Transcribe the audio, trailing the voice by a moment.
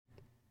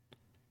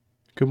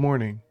Good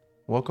morning.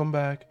 Welcome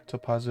back to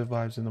Positive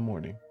Vibes in the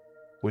Morning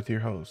with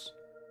your host,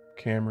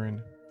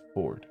 Cameron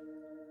Ford.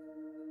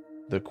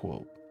 The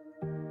quote: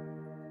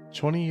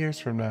 20 years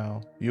from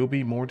now, you'll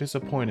be more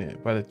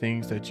disappointed by the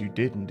things that you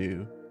didn't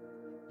do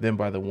than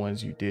by the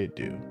ones you did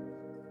do.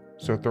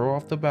 So throw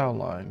off the bow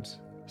lines,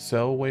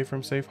 sail away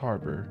from safe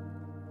harbor,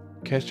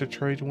 catch the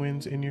trade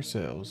winds in your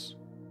sails,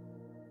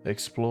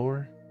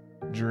 explore,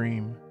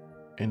 dream,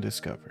 and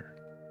discover.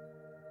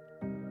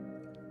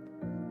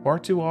 Far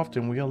too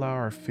often, we allow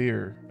our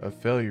fear of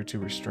failure to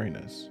restrain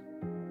us.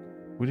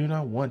 We do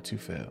not want to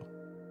fail,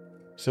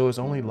 so it's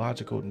only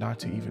logical not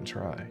to even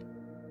try.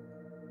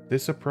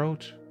 This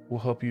approach will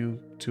help you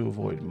to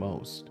avoid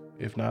most,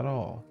 if not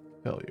all,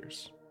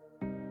 failures.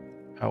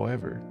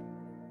 However,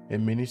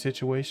 in many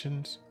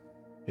situations,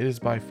 it is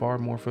by far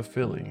more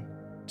fulfilling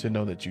to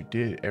know that you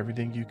did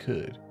everything you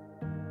could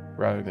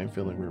rather than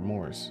feeling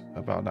remorse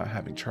about not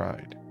having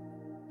tried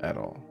at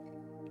all.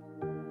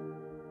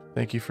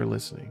 Thank you for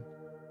listening.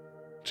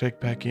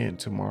 Check back in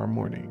tomorrow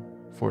morning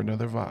for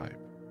another vibe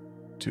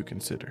to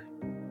consider.